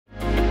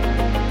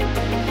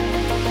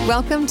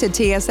Welcome to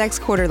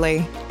TSX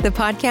Quarterly, the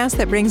podcast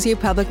that brings you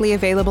publicly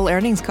available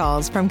earnings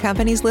calls from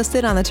companies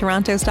listed on the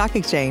Toronto Stock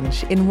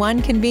Exchange in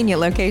one convenient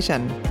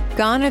location.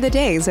 Gone are the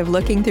days of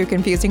looking through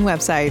confusing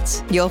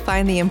websites. You'll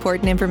find the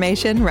important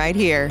information right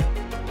here.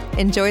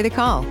 Enjoy the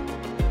call.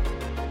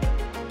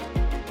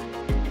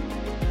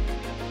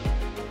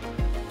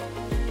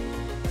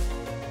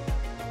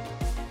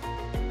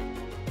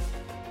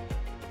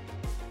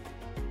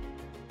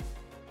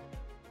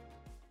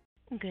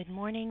 Good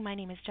morning. My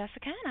name is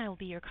Jessica, and I will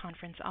be your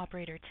conference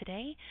operator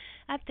today.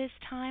 At this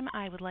time,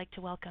 I would like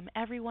to welcome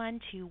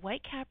everyone to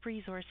Whitecap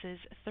Resources'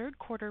 third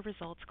quarter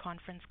results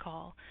conference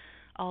call.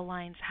 All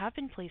lines have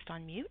been placed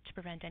on mute to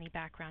prevent any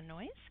background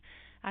noise.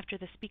 After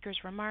the speaker's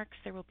remarks,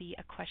 there will be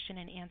a question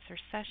and answer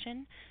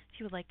session. If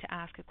you would like to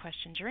ask a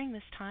question during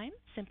this time,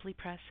 simply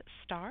press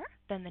star,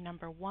 then the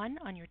number 1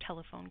 on your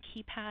telephone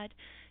keypad.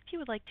 If you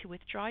would like to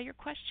withdraw your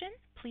question,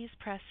 please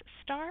press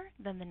star,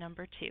 then the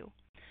number 2.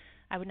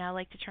 I would now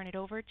like to turn it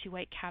over to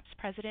Whitecap's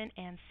President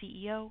and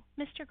CEO,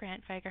 Mr.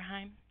 Grant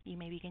Fagerheim. You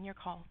may begin your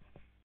call.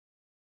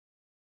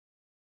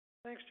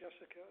 Thanks,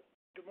 Jessica.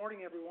 Good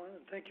morning, everyone,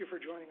 and thank you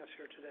for joining us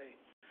here today.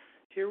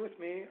 Here with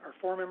me are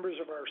 4 members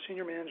of our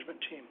senior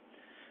management team,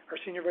 our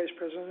Senior Vice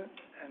President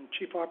and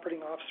Chief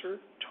Operating Officer,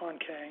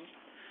 Thanh Kang,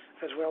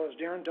 as well as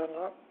Darren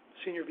Dunlop,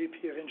 Senior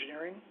VP of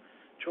Engineering,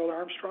 Joel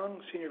Armstrong,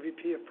 Senior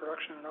VP of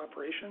Production and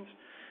Operations,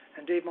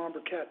 and Dave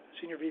Momberquette,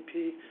 Senior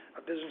VP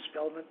of Business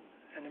Development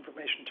and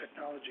Information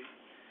Technology.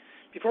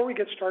 Before we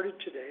get started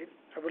today,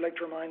 I would like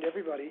to remind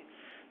everybody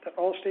that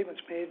all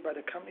statements made by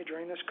the company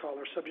during this call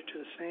are subject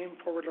to the same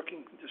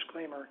forward-looking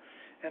disclaimer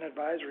and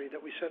advisory that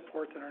we set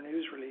forth in our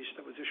news release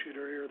that was issued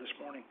earlier this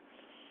morning.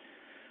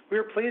 We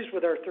are pleased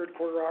with our third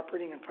quarter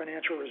operating and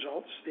financial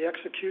results. The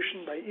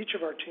execution by each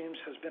of our teams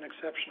has been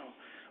exceptional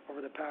over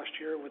the past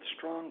year, with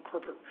strong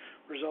corporate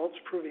results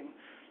proving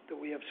that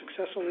we have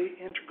successfully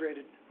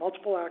integrated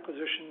multiple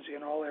acquisitions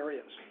in all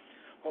areas,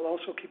 while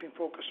also keeping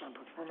focus on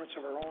performance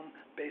of our own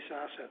base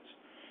assets.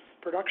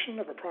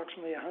 Production of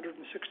approximately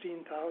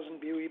 116,000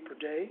 BOE per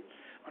day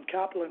on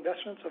capital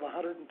investments of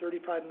 $135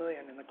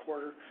 million in the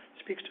quarter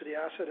speaks to the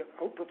asset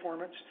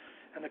outperformance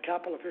and the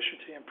capital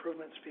efficiency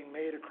improvements being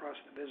made across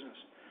the business.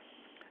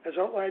 As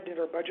outlined in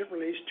our budget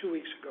release 2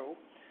 weeks ago,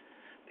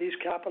 these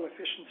capital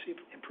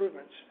efficiency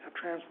improvements have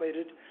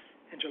translated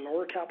into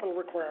lower capital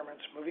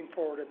requirements moving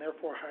forward and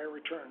therefore higher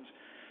returns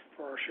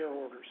for our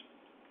shareholders.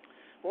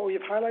 What we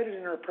have highlighted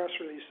in our press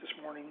release this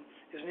morning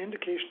is an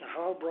indication of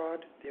how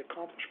broad the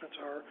accomplishments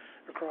are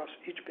across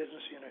each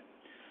business unit.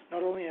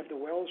 Not only have the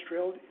wells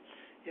drilled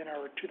in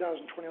our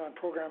 2021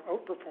 program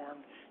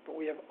outperformed, but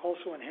we have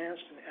also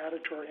enhanced and added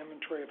to our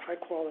inventory of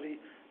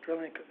high-quality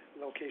drilling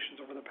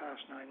locations over the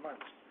past 9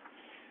 months.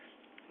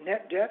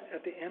 Net debt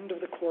at the end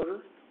of the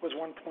quarter was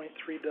 $1.3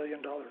 billion,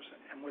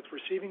 and with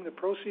receiving the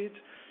proceeds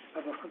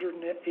of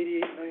 $188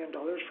 million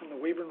from the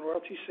Weyburn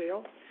royalty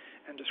sale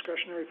and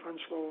discretionary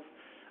funds flow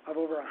of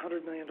over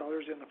 $100 million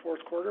in the fourth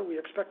quarter, we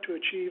expect to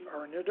achieve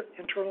our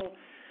internal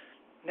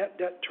net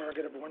debt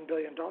target of $1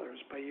 billion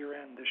by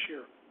year-end this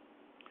year.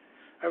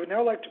 I would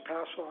now like to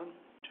pass on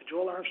to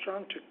Joel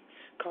Armstrong to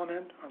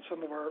comment on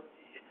some of our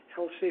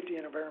health, safety,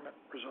 and environment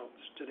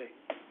results today.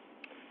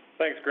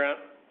 Thanks, Grant.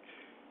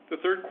 The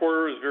third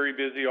quarter was very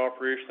busy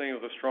operationally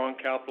with a strong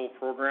capital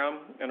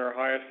program and our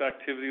highest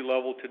activity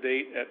level to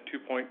date at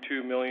 2.2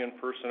 million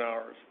person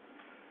hours.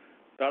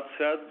 That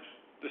said,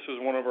 this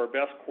was one of our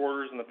best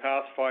quarters in the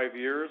past 5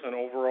 years and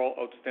overall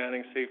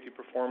outstanding safety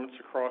performance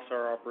across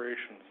our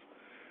operations.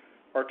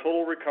 Our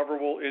total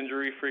recoverable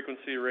injury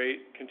frequency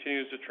rate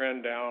continues to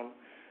trend down.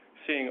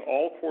 Seeing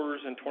all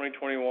quarters in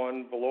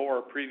 2021 below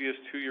our previous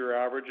 2-year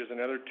average is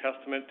another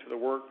testament to the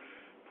work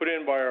put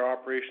in by our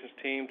operations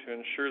team to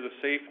ensure the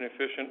safe and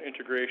efficient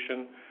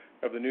integration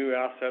of the new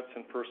assets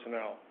and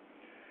personnel.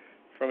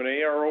 From an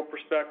ARO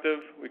perspective,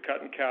 we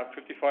cut and capped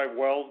 55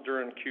 wells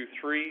during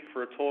Q3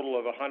 for a total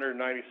of 196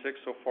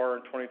 so far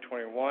in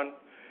 2021.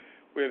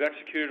 We have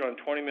executed on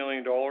 $20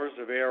 million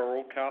of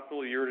ARO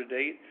capital year to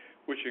date,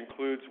 which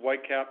includes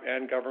Whitecap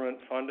and government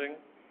funding.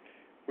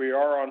 We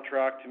are on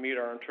track to meet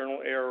our internal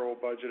ARO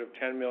budget of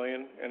 $10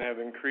 million and have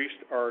increased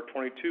our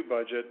 22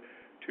 budget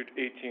to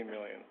 $18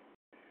 million.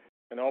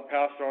 And I'll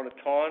pass it on to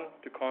Thanh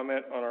to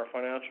comment on our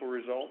financial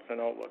results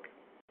and outlook.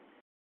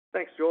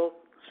 Thanks, Joel.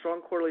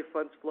 Strong quarterly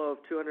funds flow of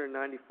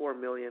 $294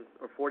 million,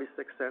 or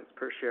 46 cents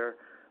per share,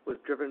 was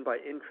driven by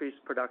increased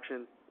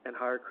production and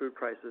higher crude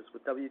prices,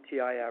 with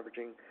WTI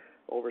averaging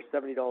over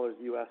 $70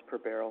 US per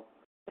barrel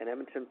and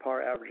Edmonton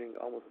Par averaging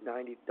almost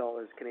 $90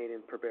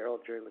 Canadian per barrel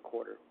during the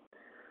quarter.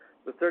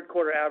 The third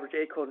quarter average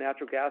AECO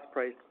natural gas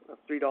price of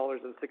 $3.60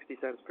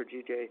 per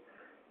GJ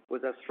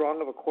was as strong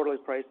of a quarterly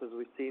price as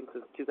we've seen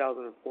since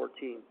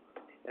 2014,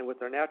 and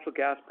with our natural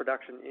gas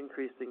production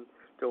increasing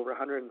to over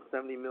 170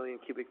 million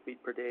cubic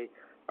feet per day,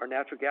 our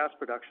natural gas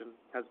production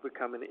has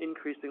become an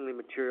increasingly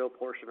material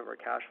portion of our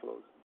cash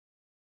flows.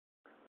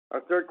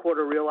 Our third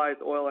quarter realized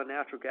oil and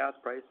natural gas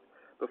price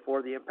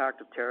before the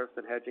impact of tariffs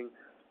and hedging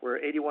were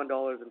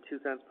 $81.02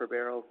 per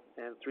barrel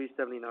and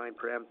 $3.79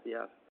 per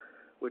MCF,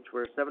 which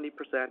were 70%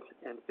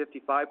 and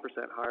 55%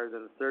 higher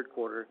than the third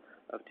quarter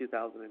of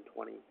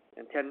 2020,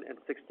 and 10% and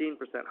 16%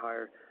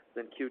 higher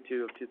than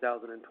Q2 of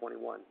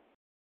 2021.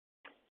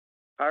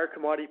 Higher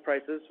commodity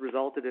prices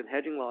resulted in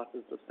hedging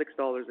losses of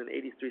 $6.83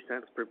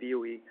 per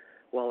BOE,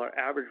 while our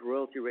average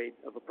royalty rate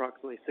of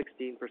approximately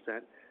 16%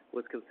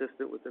 was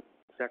consistent with the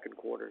second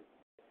quarter.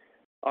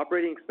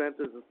 Operating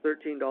expenses of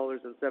 $13.71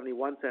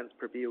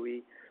 per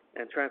BOE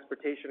and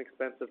transportation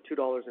expense of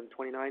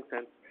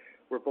 $2.29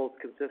 were both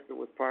consistent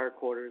with prior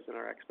quarters and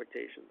our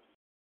expectations.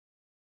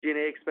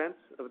 G&A expense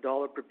of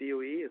 $1 per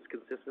BOE is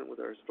consistent with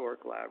our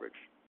historical average.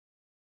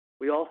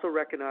 We also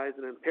recognize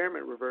an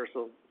impairment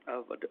reversal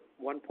of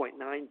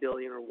 $1.9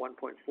 billion or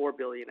 $1.4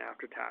 billion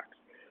after tax.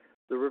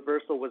 The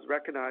reversal was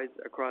recognized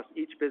across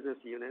each business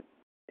unit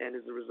and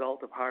is a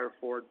result of higher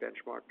forward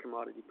benchmark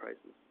commodity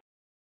prices.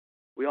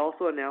 We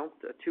also announced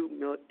a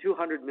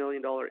 $200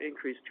 million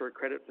increase to our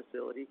credit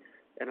facility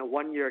and a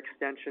one-year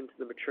extension to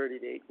the maturity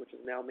date, which is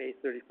now May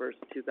 31st,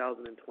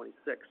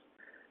 2026.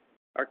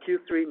 Our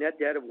Q3 net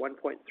debt of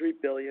 $1.3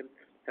 billion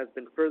has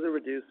been further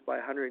reduced by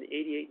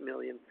 $188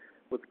 million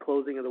with the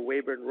closing of the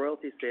Weyburn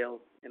royalty sale,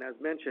 and as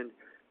mentioned,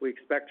 we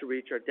expect to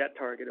reach our debt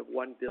target of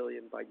 $1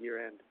 billion by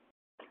year-end.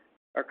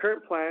 Our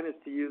current plan is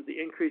to use the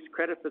increased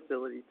credit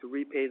facility to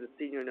repay the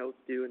senior notes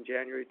due in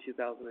January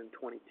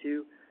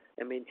 2022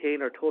 and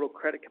maintain our total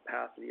credit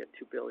capacity at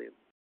 $2 billion.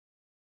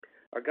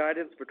 Our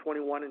guidance for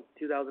 2021 and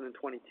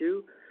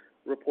 2022,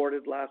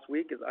 reported last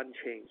week, is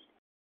unchanged.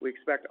 We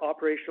expect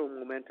operational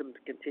momentum to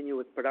continue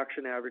with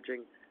production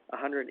averaging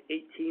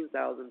 118,000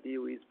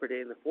 BOEs per day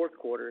in the fourth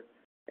quarter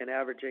and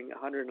averaging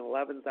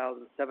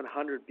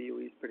 111,700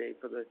 BOEs per day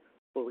for the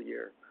full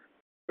year.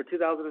 For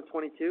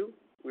 2022,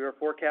 we are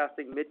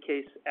forecasting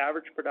mid-case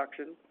average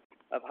production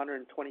of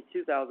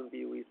 122,000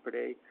 BOEs per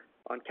day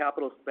on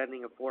capital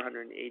spending of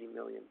 $480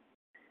 million.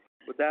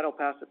 With that, I'll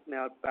pass it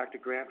now back to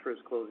Grant for his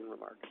closing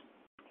remarks.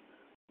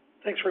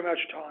 Thanks very much,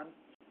 Ton.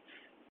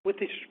 With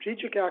the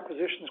strategic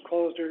acquisitions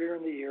closed earlier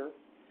in the year,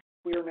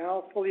 we are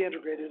now fully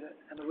integrated,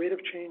 and the rate of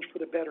change for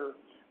the better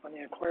on the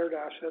acquired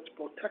assets,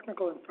 both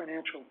technical and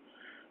financial,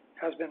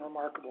 has been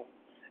remarkable.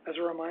 As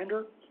a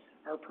reminder,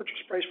 our purchase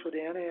price for the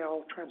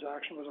NAL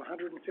transaction was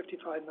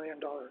 $155 million,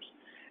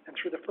 and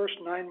through the first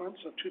 9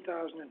 months of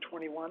 2021,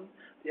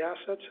 the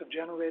assets have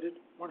generated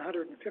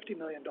 $150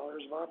 million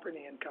of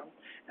operating income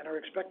and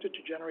are expected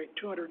to generate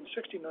 $260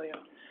 million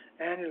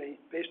annually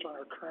based on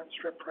our current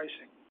strip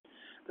pricing.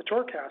 The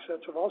Torque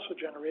assets have also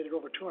generated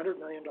over $200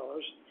 million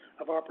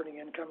of operating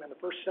income in the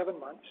first 7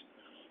 months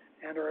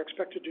and are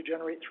expected to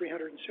generate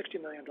 $360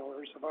 million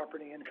of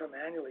operating income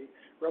annually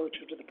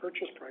relative to the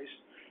purchase price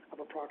of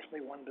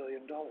approximately $1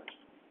 billion.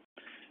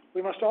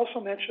 We must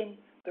also mention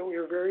that we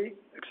are very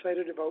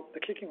excited about the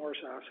Kicking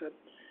Horse asset,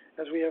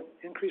 as we have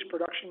increased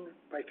production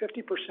by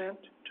 50%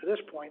 to this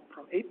point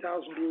from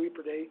 8,000 BOE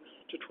per day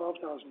to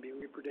 12,000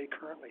 BOE per day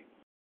currently.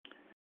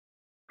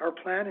 Our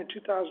plan in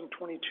 2022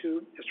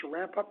 is to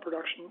ramp up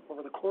production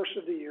over the course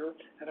of the year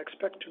and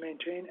expect to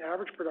maintain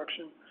average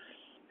production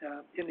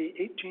in the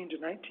 18,000 to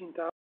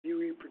 19,000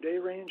 BOE per day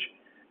range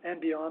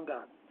and beyond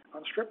that.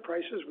 On strip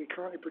prices, we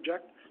currently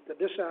project that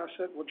this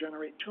asset will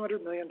generate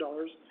 $200 million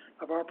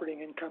of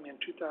operating income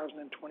in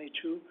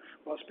 2022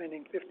 while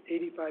spending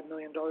 $85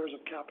 million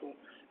of capital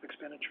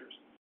expenditures.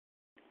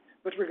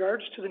 With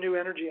regards to the new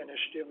energy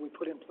initiative we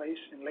put in place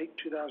in late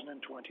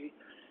 2020,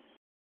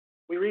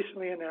 we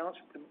recently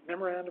announced the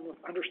Memorandum of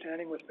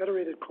Understanding with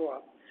Federated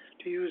Co-op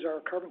to use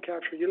our carbon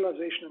capture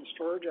utilization and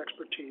storage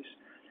expertise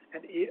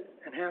and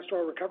enhanced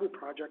oil recovery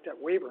project at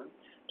Weyburn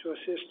to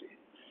assist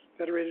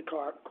Federated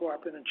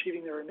Co-op in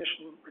achieving their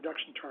emission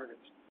reduction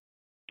targets.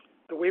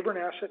 The Weyburn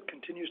asset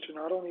continues to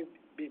not only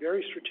be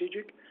very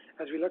strategic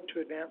as we look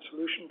to advance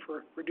solution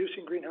for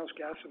reducing greenhouse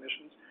gas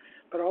emissions,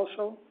 but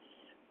also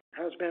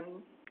has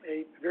been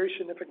a very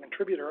significant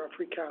contributor of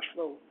free cash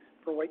flow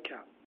for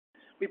Whitecap.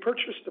 We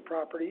purchased the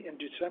property in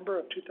December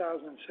of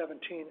 2017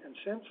 and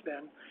since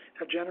then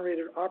have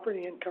generated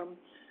operating income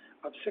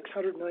of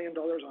 $600 million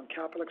on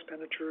capital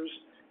expenditures,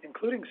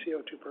 including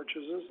CO2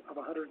 purchases of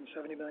 $170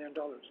 million.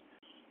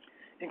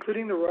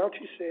 Including the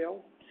royalty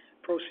sale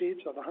proceeds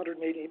of $188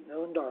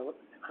 million,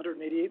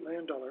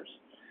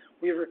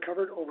 we have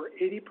recovered over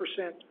 80%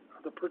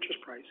 of the purchase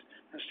price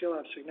and still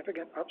have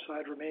significant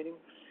upside remaining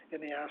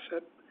in the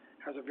asset,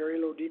 has a very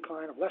low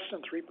decline of less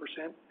than 3%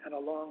 and a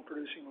long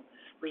producing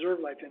reserve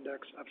life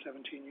index of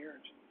 17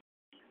 years.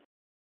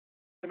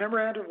 The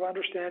Memorandum of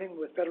Understanding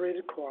with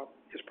Federated Co-op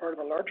is part of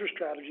a larger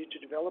strategy to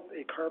develop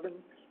a carbon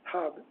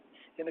hub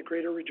in the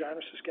greater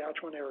Regina,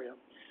 Saskatchewan area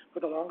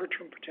with a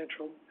longer-term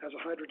potential as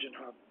a hydrogen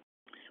hub.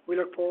 We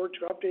look forward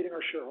to updating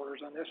our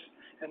shareholders on this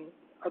and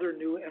other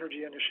new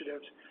energy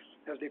initiatives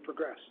as they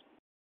progress.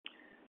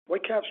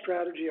 Whitecap's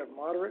strategy of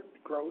moderate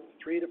growth,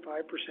 3 to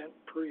 5%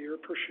 per year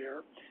per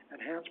share,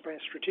 enhanced by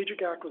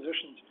strategic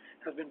acquisitions,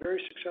 has been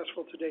very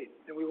successful to date,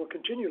 and we will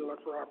continue to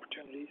look for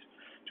opportunities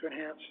to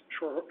enhance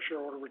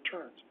shareholder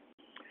returns.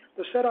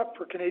 The setup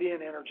for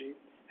Canadian energy,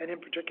 and in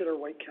particular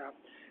Whitecap,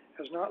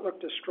 has not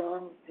looked as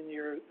strong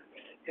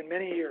in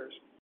many years.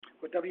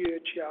 with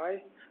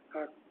WTI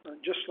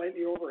just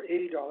slightly over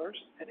 $80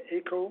 and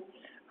AECO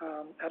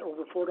at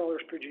over $4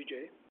 per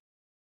GJ.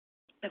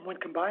 And when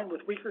combined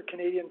with weaker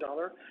Canadian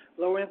dollar,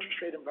 low interest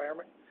rate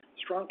environment,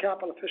 strong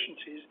capital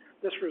efficiencies,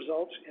 this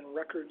results in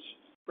record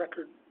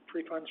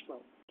free funds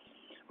flow.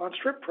 On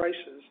strip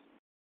prices,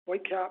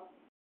 Whitecap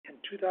in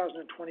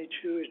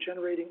 2022 is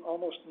generating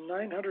almost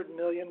 $900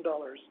 million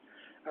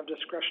of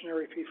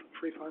discretionary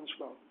free funds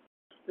flow.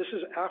 This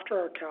is after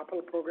our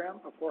capital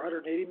program of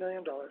 $480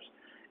 million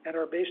and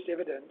our base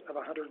dividend of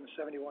 $171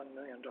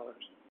 million.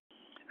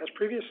 As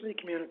previously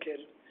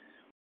communicated,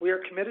 we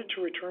are committed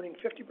to returning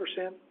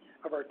 50%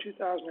 of our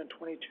 2022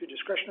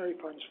 discretionary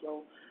funds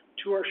flow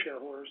to our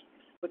shareholders,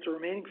 with the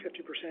remaining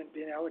 50%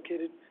 being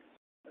allocated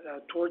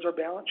towards our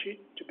balance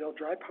sheet to build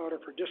dry powder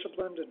for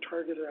disciplined and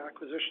targeted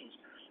acquisitions,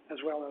 as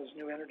well as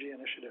new energy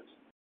initiatives.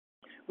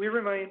 We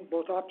remain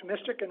both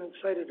optimistic and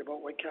excited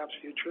about Whitecap's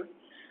future,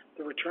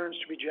 the returns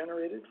to be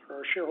generated for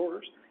our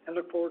shareholders, and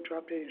look forward to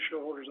updating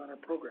shareholders on our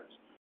progress.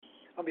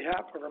 On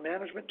behalf of our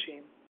management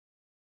team,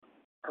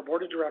 our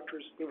board of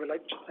directors, we would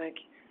like to thank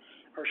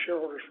our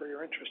shareholders for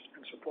your interest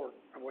and support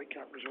of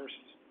Whitecap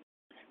Resources.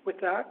 With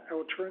that, I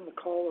will turn the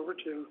call over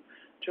to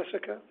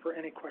Jessica for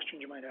any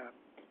questions you might have.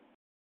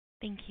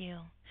 Thank you.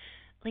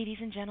 Ladies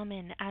and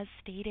gentlemen, as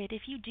stated,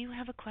 if you do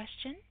have a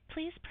question,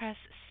 please press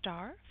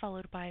star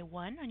followed by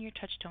 1 on your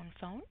touch-tone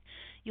phone.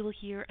 You will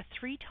hear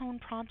a 3-tone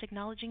prompt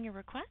acknowledging your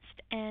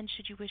request, and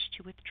should you wish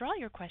to withdraw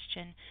your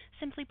question,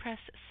 simply press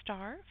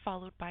star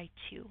followed by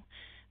 2.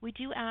 We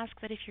do ask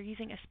that if you're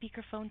using a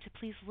speakerphone to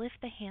please lift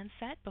the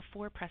handset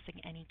before pressing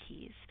any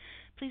keys.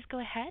 Please go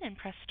ahead and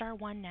press star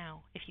 1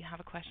 now if you have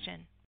a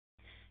question.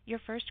 Your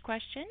first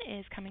question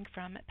is coming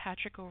from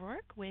Patrick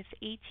O'Rourke with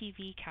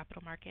ATB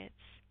Capital Markets.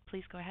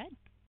 Please go ahead.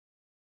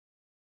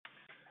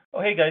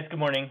 Oh, hey guys, good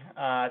morning.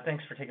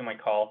 Thanks for taking my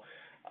call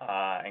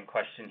and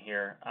question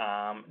here.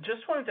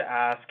 Just wanted to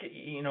ask,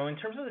 in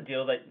terms of the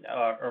deal that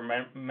or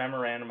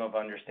memorandum of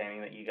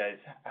understanding that you guys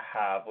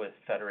have with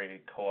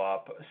Federated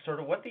Co-op, sort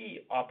of what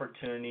the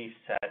opportunity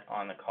set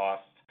on the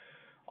cost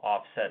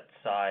offset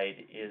side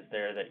is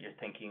there that you're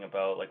thinking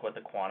about, like what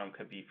the quantum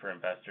could be for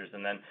investors,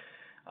 and then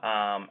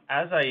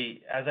as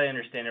I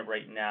understand it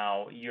right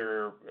now,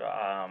 your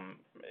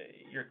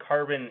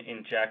carbon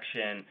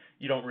injection,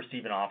 you don't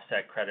receive an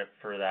offset credit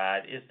for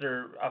that. Is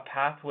there a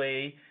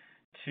pathway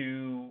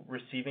to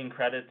receiving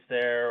credits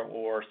there,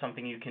 or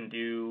something you can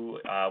do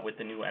with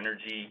the new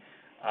energy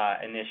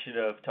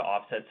initiative to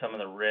offset some of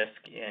the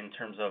risk in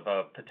terms of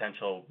a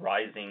potential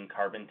rising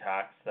carbon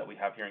tax that we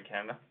have here in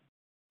Canada?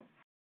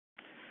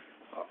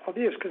 I'll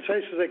be as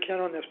concise as I can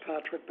on this,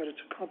 Patrick, but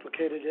it's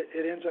complicated.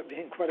 It ends up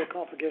being quite a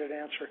complicated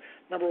answer.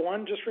 Number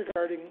one, just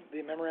regarding the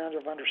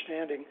memorandum of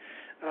understanding,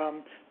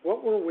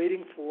 what we're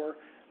waiting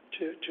for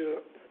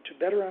to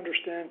better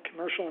understand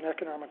commercial and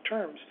economic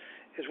terms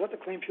is what the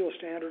clean fuel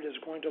standard is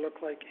going to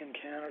look like in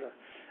Canada,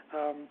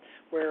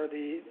 where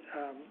the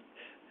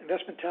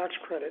investment tax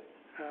credit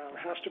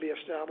has to be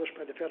established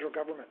by the federal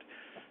government.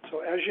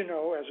 So as you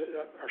know, as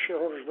our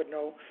shareholders would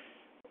know,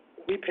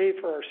 we pay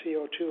for our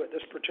CO2 at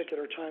this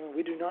particular time, and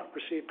we do not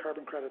receive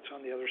carbon credits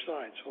on the other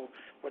side. So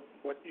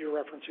what you're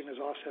referencing is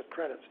offset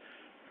credits.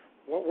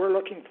 What we're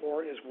looking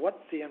for is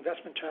what the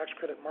investment tax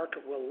credit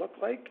market will look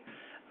like,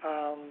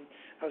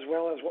 as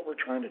well as what we're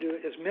trying to do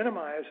is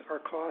minimize our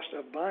cost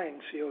of buying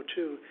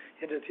CO2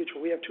 into the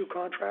future. We have 2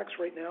 contracts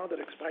right now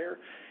that expire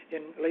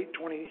in late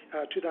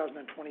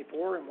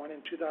 2024 and one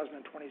in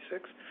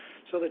 2026.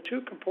 So the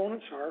 2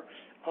 components are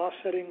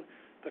offsetting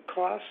the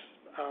costs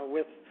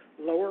with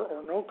lower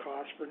or no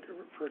cost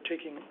for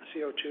taking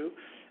CO2,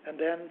 and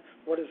then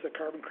what does the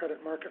carbon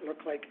credit market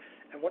look like,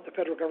 and what the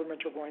federal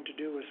government are going to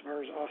do as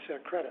far as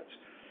offset credits.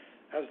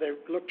 As they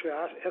look to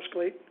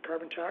escalate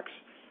carbon tax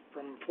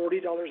from $40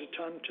 a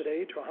ton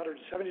today to $170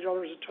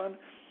 a ton,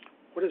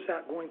 what is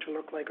that going to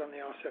look like on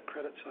the offset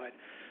credit side?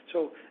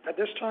 So at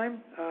this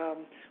time,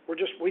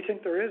 we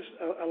think there is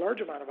a large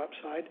amount of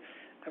upside,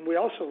 and we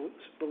also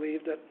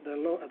believe that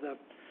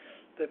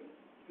the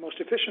most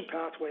efficient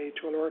pathway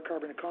to a lower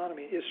carbon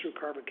economy is through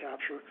carbon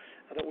capture,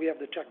 that we have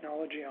the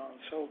technology on.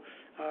 So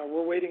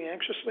we're waiting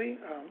anxiously,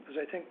 as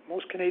I think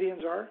most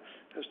Canadians are,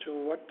 as to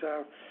what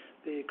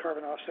the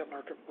carbon offset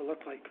market will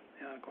look like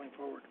going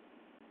forward.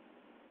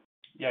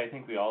 Yeah, I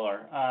think we all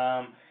are.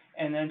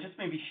 And then just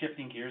maybe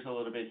shifting gears a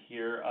little bit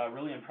here,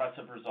 really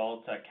impressive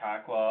results at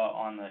Kakwa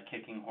on the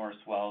kicking horse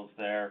wells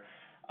there.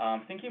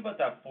 Thinking about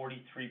that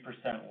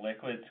 43%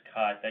 liquids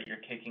cut that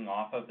you're kicking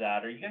off of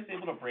that, are you guys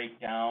able to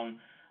break down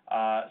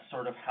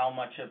sort of how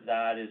much of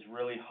that is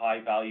really high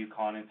value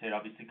condensate?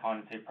 Obviously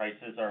condensate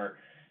prices are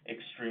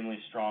extremely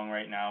strong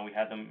right now. We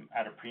had them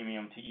at a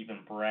premium to even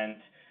Brent.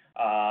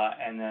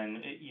 And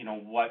then,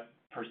 what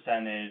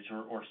percentage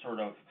or sort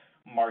of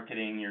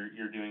marketing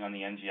you're doing on the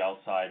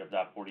NGL side of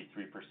that 43%,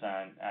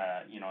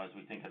 as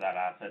we think of that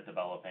asset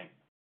developing?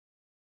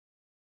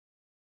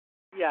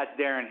 Yeah, it's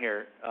Darren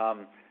here.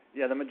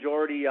 The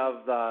majority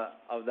of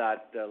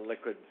that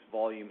liquids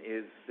volume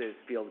is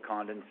field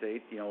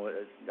condensate.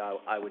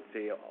 I would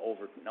say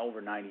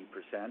over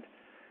 90%,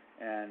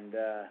 and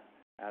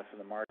as for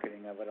the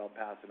marketing of it, I'll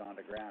pass it on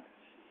to Grant.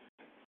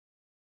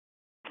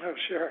 Oh,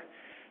 sure.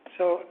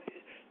 So,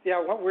 yeah,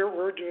 what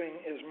we're doing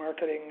is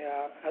marketing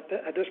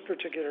at this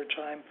particular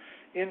time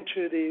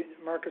into the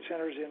market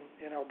centers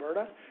in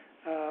Alberta,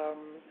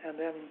 and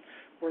then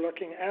we're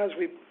looking, as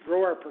we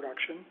grow our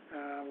production,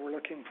 we're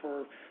looking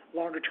for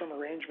longer-term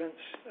arrangements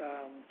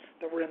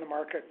that we're in the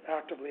market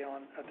actively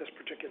on at this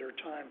particular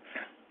time.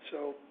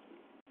 So,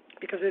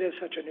 because it is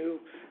such a new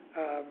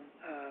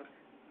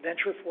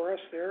venture for us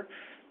there,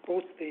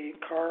 both the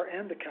CAR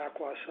and the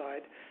Kakwa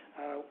side,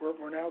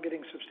 we're now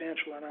getting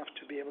substantial enough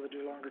to be able to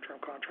do longer-term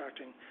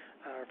contracting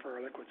for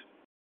our liquids.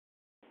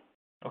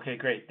 Okay,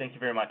 great. Thank you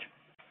very much.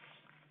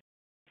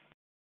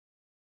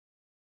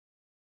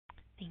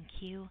 Thank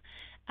you.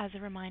 As a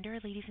reminder,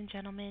 ladies and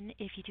gentlemen,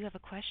 if you do have a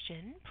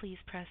question, please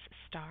press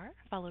star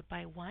followed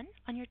by 1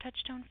 on your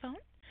touchtone phone.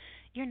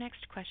 Your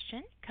next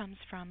question comes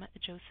from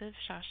Joseph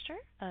Schachter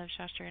of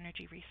Schachter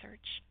Energy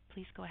Research.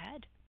 Please go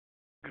ahead.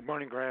 Good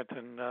morning, Grant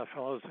and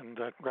fellows, and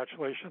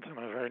congratulations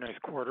on a very nice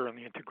quarter and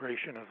the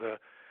integration of the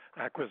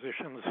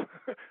acquisitions.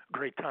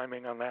 Great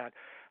timing on that.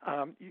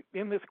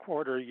 In this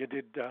quarter, you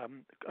did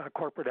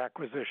corporate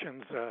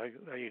acquisitions.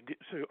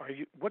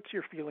 What's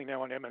your feeling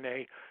now on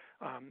M&A?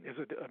 Is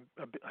it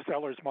a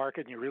seller's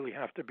market and you really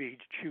have to be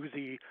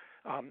choosy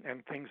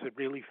and things that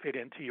really fit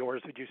into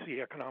yours? Did you see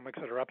economics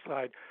that are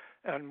upside?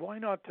 And why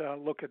not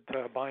look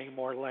at buying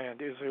more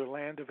land? Is there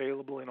land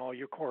available in all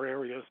your core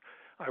areas?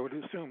 I would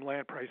assume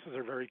land prices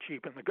are very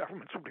cheap and the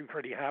governments would be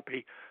pretty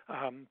happy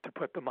to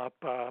put them up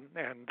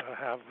and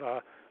have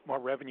more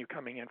revenue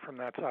coming in from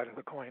that side of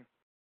the coin.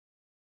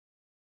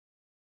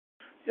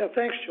 Yeah,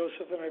 thanks,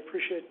 Joseph, and I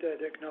appreciate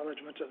the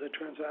acknowledgement of the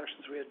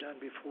transactions we had done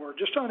before.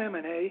 Just on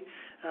M&A,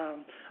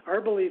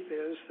 our belief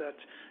is that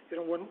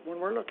when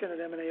we're looking at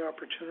M&A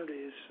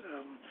opportunities,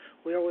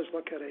 we always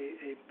look at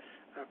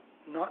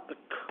not the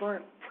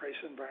current price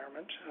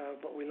environment,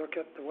 but we look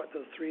at what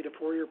the 3 to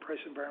 4 year price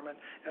environment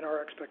and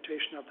our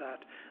expectation of that,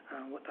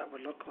 what that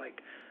would look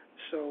like.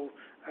 So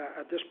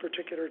at this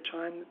particular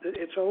time,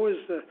 it's always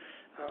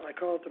I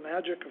call it the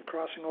magic of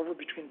crossing over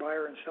between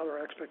buyer and seller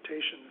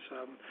expectations.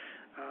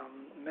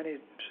 Many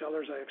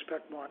sellers, I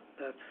expect, want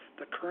the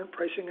current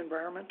pricing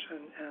environment,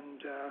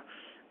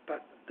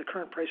 but the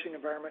current pricing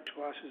environment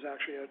to us is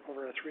actually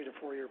over a 3 to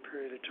 4 year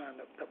period of time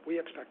that we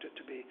expect it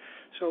to be.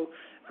 So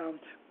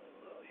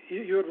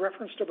you had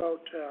referenced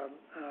about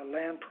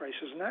land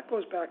prices, and that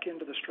goes back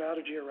into the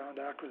strategy around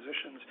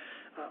acquisitions.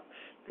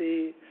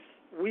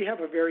 We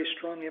have a very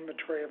strong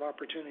inventory of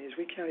opportunities.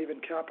 We can't even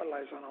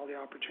capitalize on all the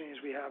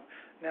opportunities we have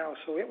now,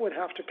 so it would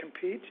have to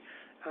compete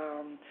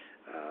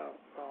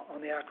on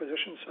the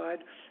acquisition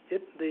side.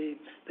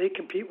 They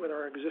compete with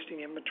our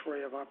existing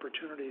inventory of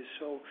opportunities,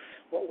 so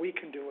what we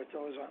can do with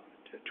those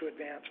to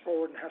advance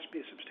forward and has to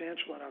be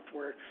substantial enough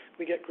where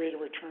we get greater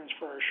returns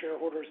for our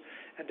shareholders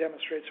and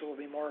demonstrates it will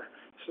be more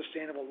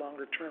sustainable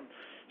longer term.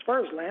 As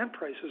far as land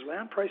prices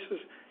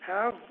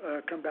have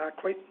come back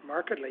quite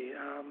markedly.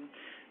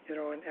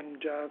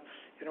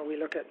 We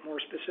look at more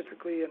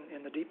specifically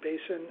in the Deep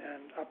Basin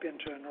and up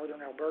into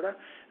northern Alberta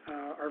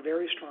are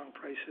very strong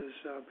prices.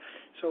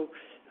 So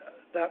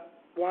that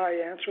why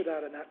I answer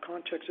that in that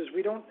context is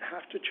we don't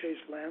have to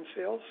chase land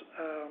sales.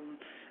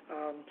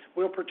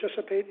 We'll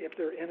participate if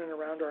they're in and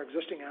around our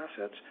existing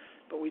assets,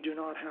 but we do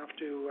not have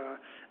to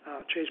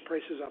chase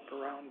prices up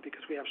around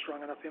because we have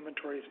strong enough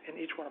inventories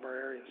in each one of our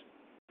areas.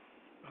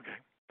 Okay.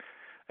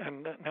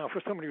 And now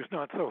for somebody who's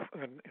not so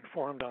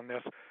informed on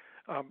this,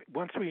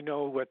 once we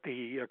know what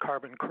the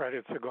carbon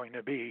credits are going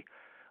to be,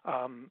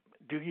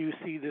 do you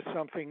see this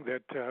something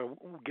that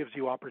gives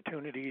you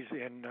opportunities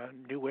in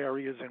new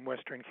areas in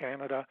Western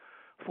Canada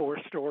for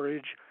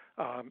storage?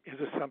 Is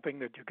this something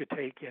that you could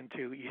take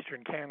into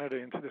Eastern Canada,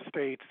 into the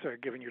States,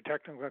 given your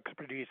technical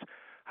expertise?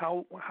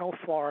 How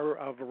far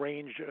of a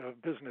range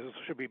of business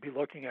should we be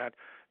looking at,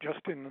 just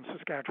in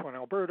Saskatchewan,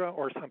 Alberta,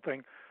 or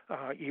something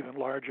even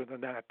larger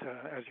than that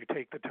as you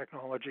take the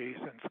technologies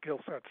and skill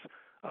sets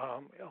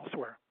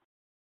elsewhere?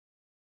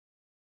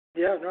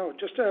 Yeah, no,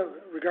 just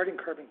regarding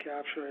carbon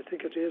capture, I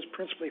think it is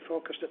principally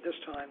focused at this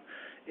time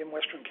in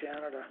Western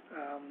Canada.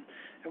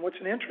 And what's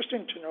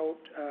interesting to note,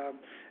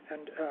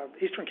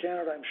 Eastern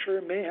Canada, I'm sure,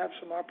 may have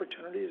some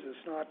opportunities.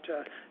 It's not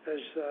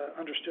as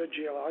understood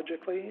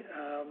geologically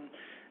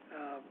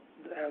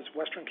as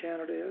Western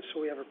Canada is,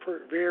 so we have a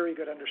very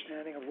good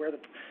understanding of where the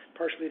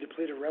partially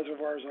depleted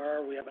reservoirs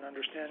are. We have an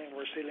understanding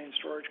where saline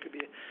storage could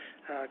be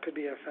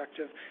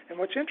effective. And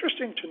what's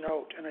interesting to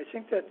note, and I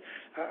think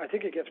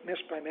it gets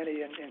missed by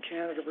many in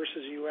Canada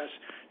versus the U.S.,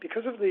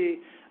 because of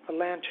the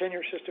land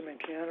tenure system in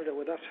Canada,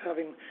 with us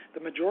having the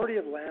majority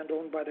of land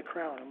owned by the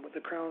Crown, and with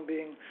the Crown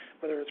being,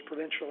 whether it's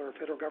provincial or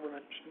federal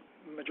government,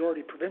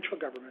 majority provincial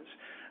governments,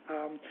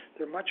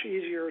 they're much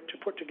easier to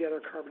put together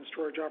carbon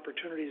storage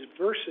opportunities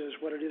versus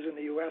what it is in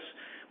the U.S.,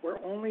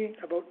 where only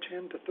about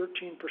 10 to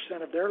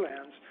 13% of their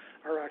lands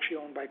are actually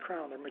owned by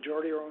Crown. The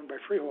majority are owned by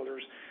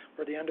freeholders,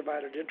 where the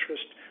undivided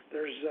interest,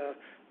 there's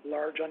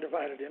large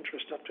undivided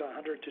interest up to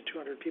 100 to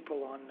 200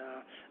 people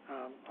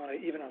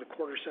even on a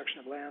quarter section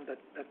of land that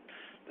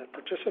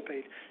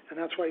participate, and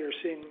that's why you're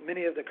seeing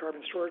many of the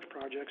carbon storage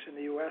projects in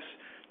the U.S.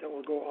 that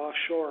will go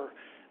offshore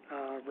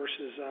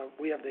versus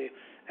we have the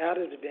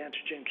added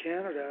advantage in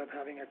Canada of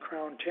having a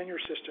Crown tenure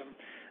system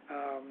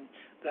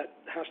that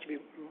has to be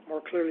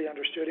more clearly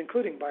understood,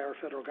 including by our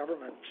federal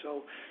government.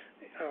 So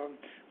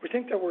we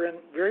think that we're in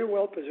very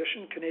well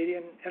positioned.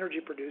 Canadian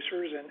energy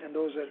producers and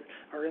those that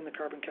are in the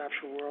carbon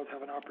capture world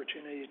have an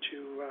opportunity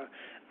to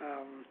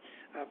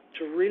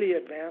really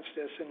advance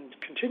this and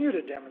continue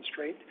to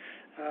demonstrate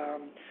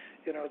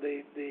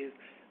the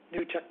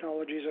new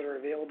technologies that are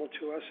available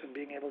to us and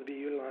being able to be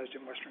utilized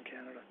in Western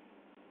Canada.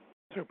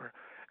 Super.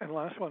 And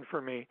last one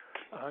for me.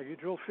 You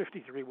drilled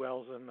 53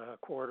 wells in the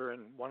quarter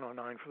and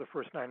 109 for the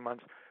first 9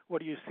 months.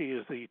 What do you see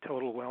as the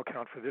total well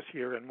count for this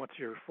year, and what's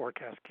your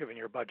forecast given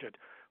your budget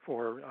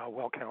for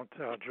well count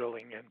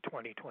drilling in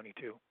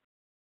 2022?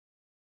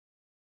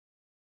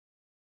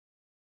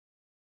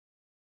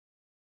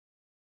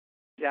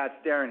 Yeah,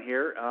 it's Darren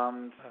here.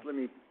 Let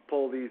me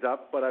pull these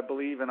up, but I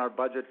believe in our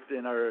budget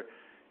in our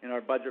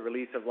budget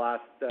release of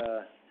last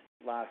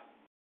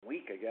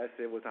week, I guess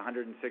it was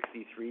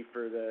 163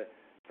 for the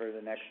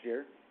next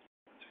year.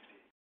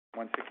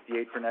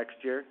 168 for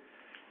next year,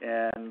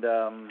 and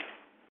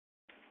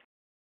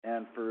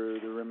for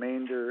the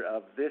remainder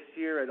of this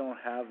year, I don't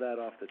have that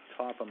off the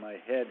top of my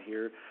head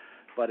here,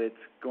 but it's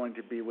going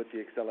to be with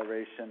the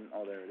acceleration.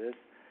 Oh, there it is.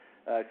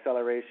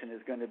 Acceleration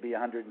is going to be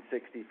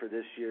 160 for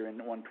this year and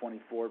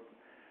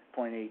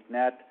 124.8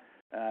 net,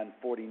 and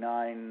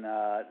 49.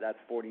 That's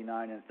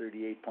 49 and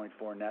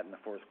 38.4 net in the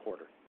first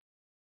quarter.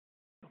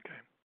 Okay.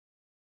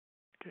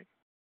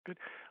 Good.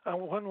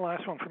 One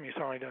last one from you.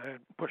 Sorry to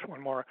push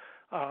one more.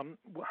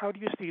 How do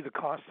you see the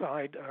cost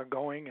side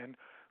going, and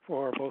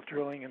for both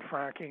drilling and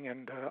fracking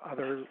and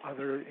other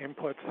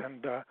inputs,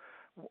 and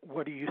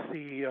what do you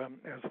see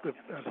as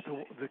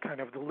the kind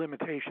of the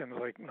limitations,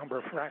 like number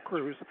of frac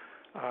crews?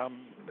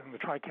 In the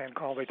Trican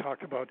call, they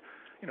talked about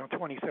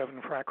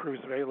 27 frac crews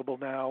available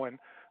now, and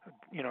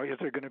is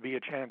there going to be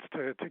a chance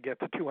to get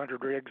to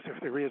 200 rigs?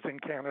 If there is in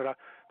Canada,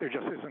 there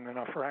just isn't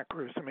enough frac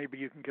crews. So maybe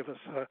you can give us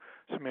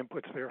some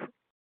inputs there.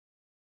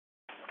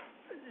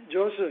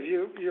 Joseph,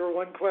 you're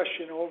one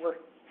question over.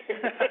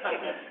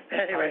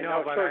 Anyway, I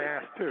know, but I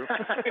asked too.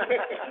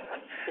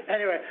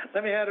 Anyway,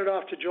 let me hand it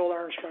off to Joel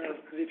Armstrong,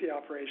 VP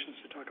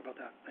Operations, to talk about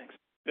that. Thanks.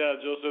 Yeah,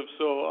 Joseph.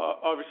 So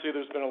obviously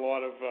there's been a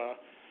lot of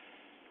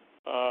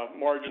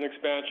margin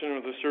expansion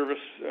with the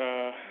service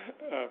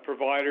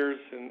providers,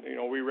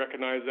 and we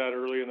recognize that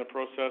early in the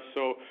process.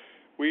 So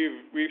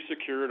we've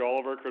secured all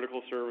of our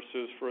critical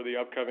services for the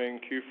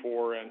upcoming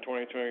Q4 and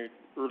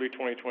early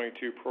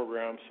 2022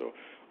 program. So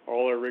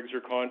all our rigs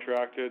are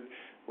contracted.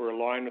 We're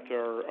aligned with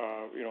our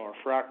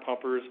frac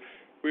pumpers.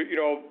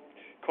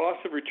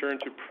 Costs have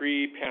returned to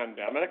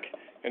pre-pandemic,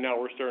 and now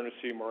we're starting to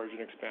see margin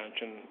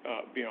expansion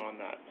beyond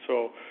that.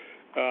 So,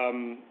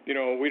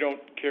 we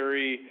don't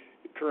carry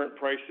current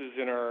prices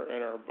in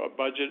our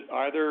budget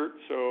either.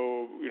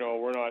 So,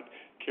 we're not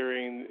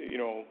carrying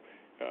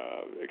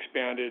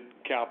expanded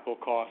capital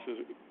costs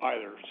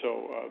either.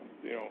 So,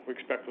 we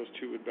expect those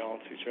two would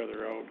balance each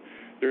other out.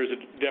 There's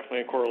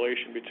definitely a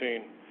correlation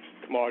between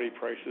commodity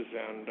prices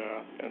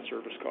and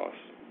service costs.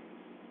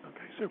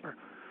 Okay, super.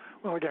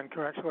 Well, again,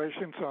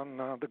 congratulations on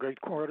the great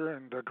quarter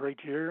and a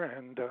great year,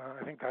 and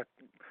I think that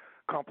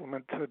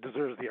compliment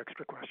deserves the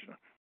extra question.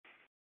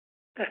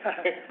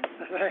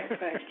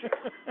 Thanks.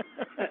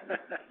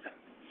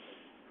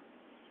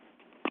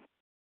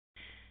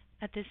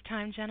 At this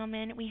time,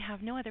 gentlemen, we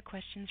have no other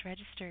questions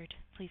registered.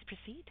 Please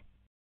proceed.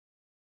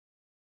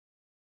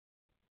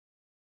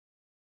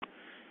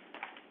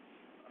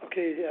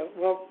 Okay,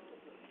 well,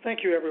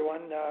 thank you,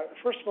 everyone.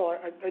 First of all,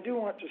 I do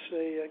want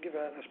to give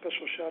a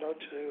special shout out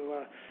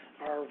to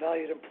our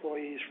valued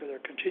employees for their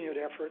continued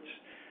efforts,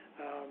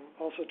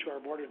 also to our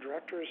board of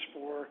directors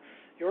for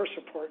your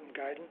support and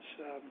guidance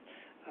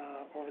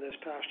over this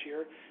past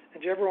year,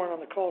 and to everyone on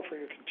the call for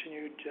your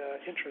continued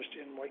interest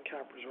in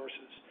Whitecap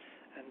Resources.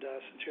 And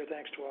sincere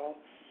thanks to all.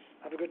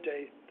 Have a good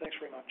day. Thanks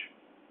very much.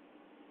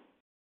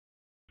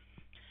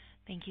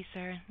 Thank you,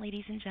 sir.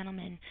 Ladies and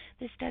gentlemen,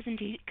 this does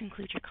indeed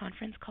conclude your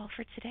conference call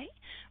for today.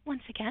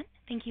 Once again,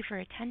 thank you for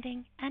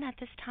attending, and at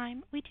this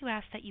time, we do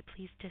ask that you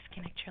please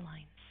disconnect your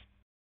lines.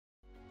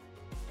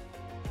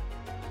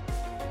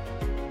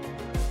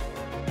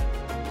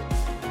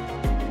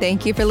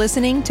 Thank you for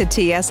listening to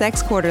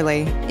TSX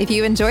Quarterly. If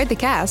you enjoyed the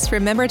cast,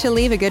 remember to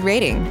leave a good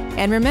rating.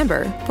 And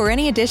remember, for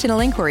any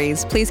additional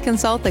inquiries, please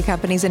consult the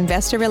company's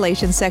investor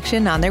relations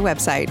section on their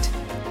website.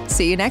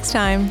 See you next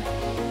time.